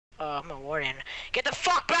I'm a warden. Get the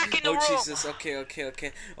fuck back in the room! Oh Jesus,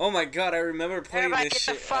 okay. Oh my god, I remember playing Everybody this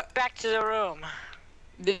shit. get the fuck back to the room.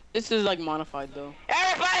 This is like modified though.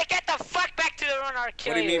 Everybody get the fuck back to the room or I'll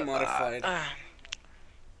kill you. What do you mean modified?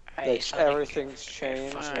 Like, everything's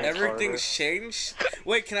changed. Everything's changed?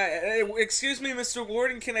 Wait, can I, excuse me, Mr.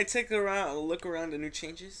 Warden, can I take a look around the new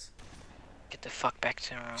changes? Get the fuck back to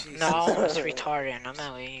the room. Jesus. No, it's retarded. I'm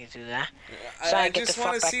not letting you do that. I just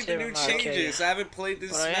want to see the new changes. I haven't played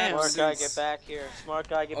this map Smart since... guy, get back here. Smart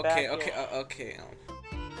guy, get back here. Okay.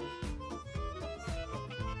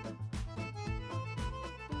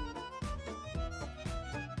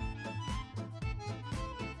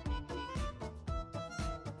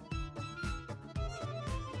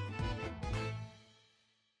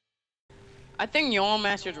 I think YOLO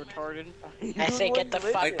Master's retarded. I say get the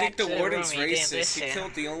fuck I back to the room. think the warden's You didn't racist. He listen.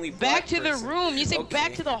 killed the only black Back to the person. room. You said Okay.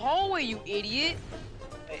 back to the hallway, you idiot.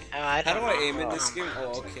 I How don't do I know. aim in this game?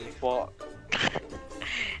 Oh, okay. Well,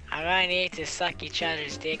 I'm gonna need to suck each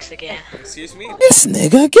other's dicks again. Excuse me? This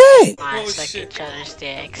nigga gay. Come on, Oh, suck shit. each other's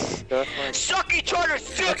dicks. definitely. Suck each other's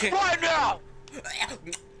dicks Okay. right now!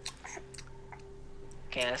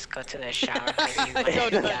 Okay, let's go to the shower.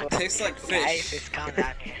 Tastes like Guys, fish. it's calm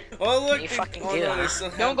down here. Oh look! You fucking oh do, no, huh? they still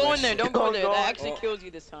have Don't go that in there. shit. Don't go there. That actually Oh. kills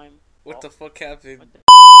you this time. What the fuck happened?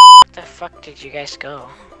 What the fuck did you guys go?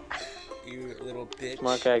 You little bitch.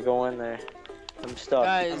 Smart guy, go in there. I'm stuck.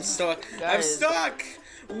 Guys, I'm stuck. I'm Guys. stuck!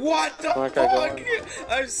 What the Smart guy, go fuck?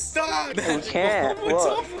 I'm stuck! You can't, What's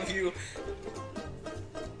look. off of you?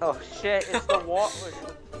 Oh shit, it's the wall.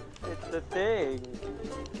 It's the thing.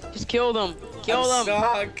 just kill them. Kill I'm them.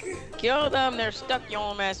 stuck. Kill them. They're stuck,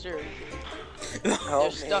 YOLO Master. They're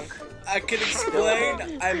Help me. stuck. I can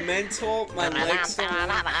explain. I'm mental. My legs don't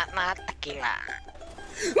work. Tequila.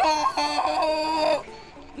 Oh!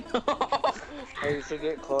 Hey, you should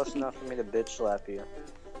get close enough for me to bitch slap you.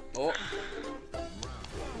 Oh.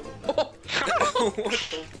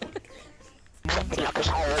 What the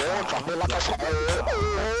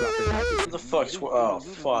What the fuck's oh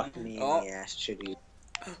fuck me in Oh. the ass, chitty.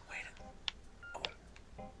 Oh, wait.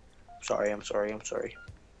 I'm sorry.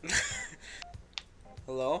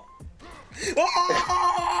 Hello?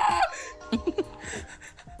 Oh!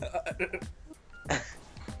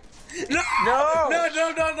 No!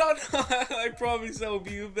 No! No! I promise I'll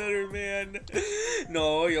be a better man.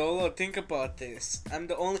 No, YOLO, think about this. I'm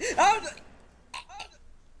the only.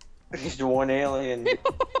 He's the one alien.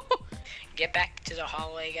 Get back to the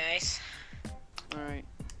hallway, guys. Alright.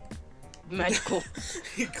 Magical.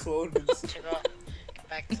 He cloned himself. To go. Get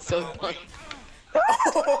back to the So hallway.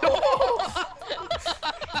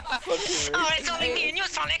 Fucking Oh, it's only me and you,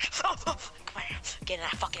 Sonic. Oh, come here. Get in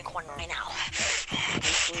that fucking corner right now.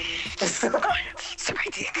 Suck my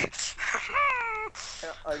dick.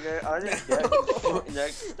 I just get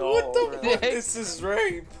next door. What the fuck? fuck? This is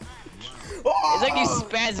rape. It's like he's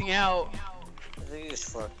spazzing out. I think he's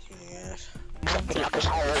fucked yes.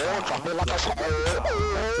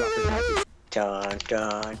 Dun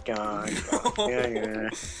dun dun. Yeah.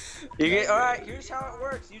 You get alright. Here's how it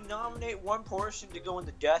works. You nominate one person to go in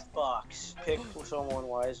the death box. Pick someone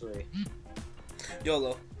wisely.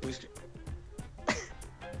 YOLO. Who's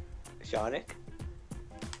Sonic?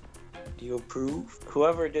 Do you approve?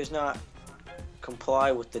 Whoever does not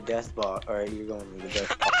comply with the death box, alright, you're going to the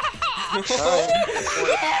death box.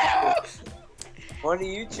 Alright. One of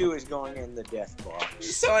you two is going in the death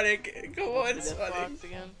box. Sonic, come on, Death Sonic. box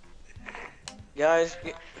again. Guys,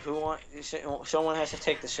 someone has to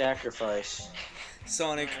take the sacrifice.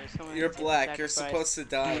 Sonic, Someone you're has to black. You're sacrifice supposed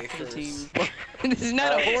to die for the first. team. This is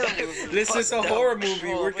not a horror movie. This is a horror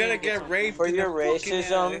movie. Oh, We're gonna wait, get raped. For in your the fucking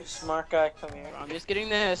racism, ass. smart guy, come here. I'm just getting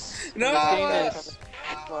this. No! I'm just getting this.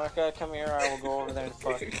 Smart guy, come here. I will go over there and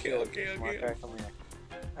fucking Okay, kill you. okay. Smart guy, come here.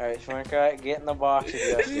 Alright, smart guy, get in the box,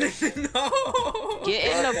 Justice. No! Get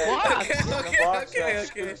in the box. Okay, Get in the okay, box, okay,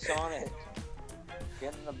 screw okay. Sonic.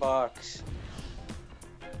 Get in the box.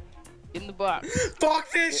 Get in the box.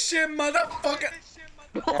 Fuck this shit, motherfucker!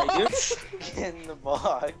 Yeah, you get in the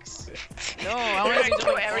box. No, I want to do To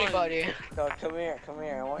something everybody. No, come here.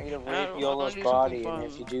 I want you to I rape wanna YOLO's do body, something and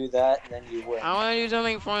if fun. you do that, then you win. I want to do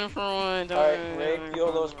something fun for once. Alright, rape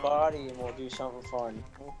YOLO's body, and we'll do something fun.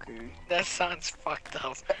 Okay. That sounds fucked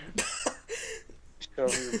up. Show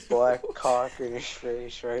your black cock in his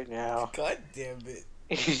face right now. God damn it.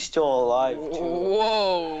 He's still alive, too.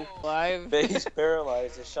 Whoa. Live. But he's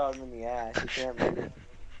paralyzed. I shot him in the ass. He can't move.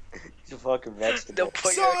 He's a fucking vegetable. Don't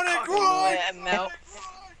put Sonic, your cock in my mouth.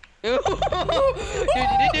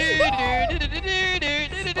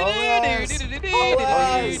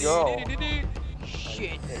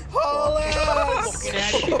 Shit. Holla! Fucking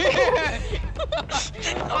out of here.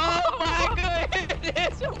 Oh.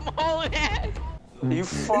 Are you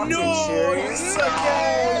fucking No, you serious? suck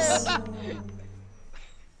ass.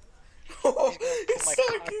 Oh, Put it's my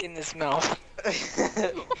sucking. cock in his mouth.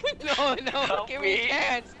 No, Help give me a me.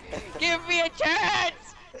 chance. Give me a chance.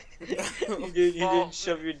 You didn't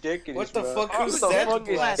shove your dick in What his the mouth. fuck? Who's Who the Death fuck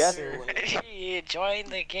is Blaster? Death You join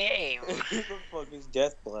the game. Who the fuck is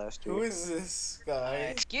Death Blaster? Who is this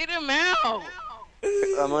guy? Get him out.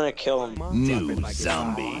 I'm gonna kill him. New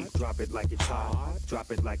zombie. Drop it like it's hot.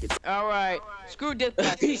 Drop it like it's All right. Screw Death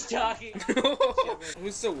Blaster. He's talking.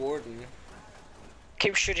 Who's the warden?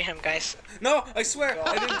 Keep shooting him, guys. No, I swear,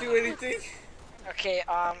 I didn't do anything. Okay,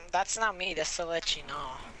 that's not me. That's to let you know.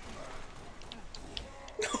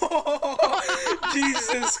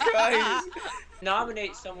 Jesus Christ.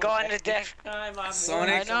 Nominate someone. Go on to death. Time I'm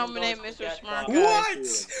Sonic. I nominate Mr. Smart Guy. What?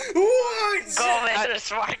 What? Go, Mr.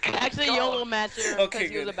 Smart Guy. Actually, Go. YOLO Master, because Okay,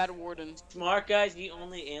 he was good. a bad warden. Smart Guy's the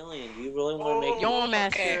only alien. Do you really want to make YOLO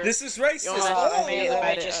Master. okay. This is racist. Yo, Oh,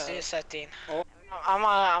 Let me just do something. Oh. I'm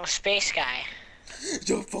a space guy.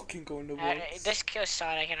 You're fucking going to war. This kills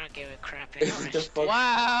Sonic. I don't give a crap the anymore. fuck?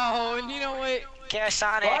 Wow, and you know what? Kill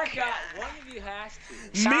Sonic. Smart Guy, one of you has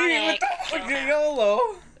to. Me? What the Sonic. fuck?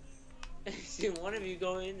 YOLO? See, one of you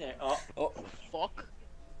go in there. Oh, Fuck.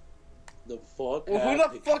 the fuck? Well, who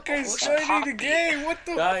the fuck is joining the game? What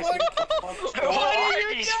the Guys, fuck? Who are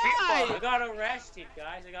you these guys? people? I got arrested,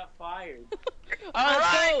 guys. I got fired. Alright,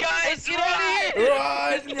 Run, go. guys, Let's get out run. of here.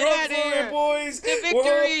 Run, Get run outta for here. it, boys. The We're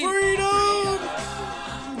victory. freedom.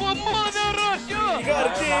 One more than Russia. You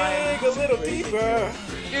gotta dig a little deeper.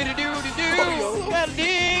 Do-do-do-do-do. Gotta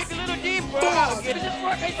dig a little deeper. Fuck. Get this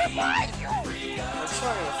fucking surprise. I'm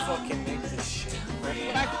trying to fucking make this shit.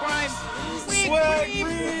 Black crime. Swag Sweet.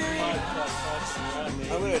 free.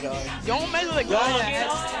 I'm gonna die. Don't mess with a guy that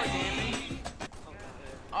has...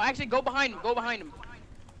 Oh, actually, go behind him. Go behind him.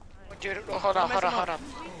 Dude, hold on.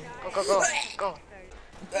 Go.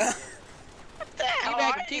 What the hell Teabag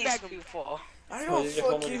are him, these teabag him. people? I Oh, don't these are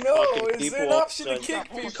so fucking many know. fucking Is there an people. option to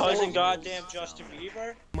kick people? Cousin goddamn Justin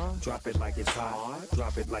Bieber? drop it like it's hot.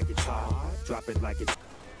 Drop it like it's hot. Drop it like it's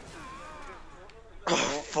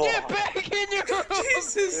Get back in your room.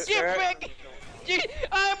 Jesus. Get back.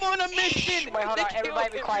 I'm on a mission. Wait, hold on. to Everybody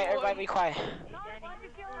kill be quiet. everyone. Everybody be quiet.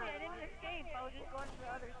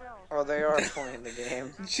 Oh, they are playing the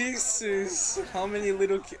game. Jesus. How many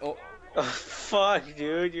little kids? Oh. Oh, fuck,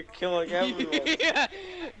 dude. You're killing everyone. Yeah.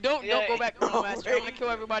 Don't go back, Chrono No Master. way. I'm gonna kill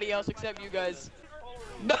everybody else except you guys.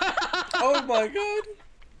 Oh my god.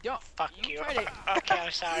 Yo, Fuck you you. tried it. Okay,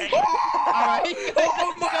 I'm sorry. Alright.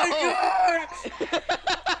 Oh my god.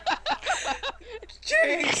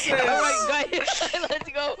 Jesus. Alright, guys. Let's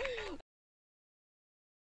go.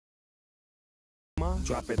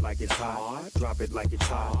 drop it like it's hot. Drop it like it's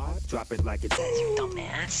hot. Drop it like it's You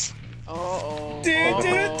dumbass. Uh-oh. Dude.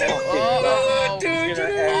 Back the fuck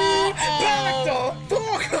off.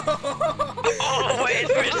 Oh, wait,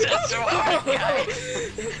 where's that smart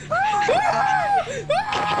guy?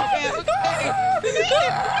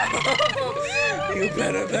 You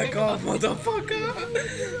better back off, motherfucker.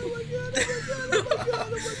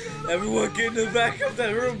 Everyone get in the back of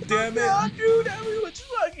that room, damn it. Oh, dude, everyone's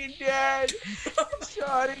fucking dead.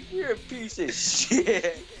 Sonic, you're a piece of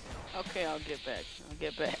shit. Okay, I'll get back.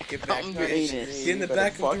 Get back. I'm doing this. Get in the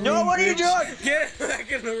back of the room. No, what are you bitch. doing? Get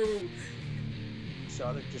back in the room.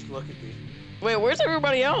 Sonic, just look at me. Wait, where's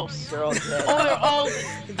everybody else? They're all dead. Oh, they're all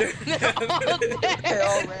They're- all They dead.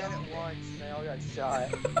 all ran at once. They all got shot.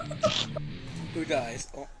 Who dies?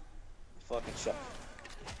 Oh. Fucking shot.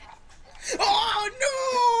 Oh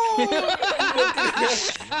no!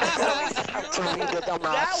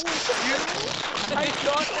 That was you?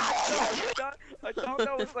 I thought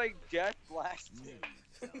that was like Death Blasting.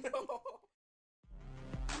 No.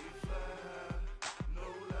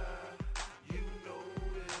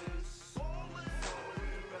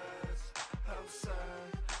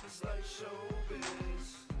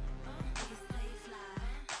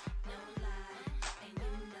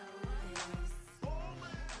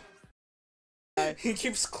 He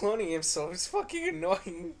keeps cloning himself. It's fucking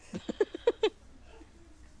annoying.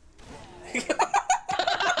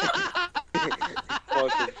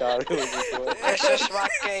 Fucking thought it was a Mr.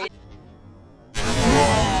 Smart guy.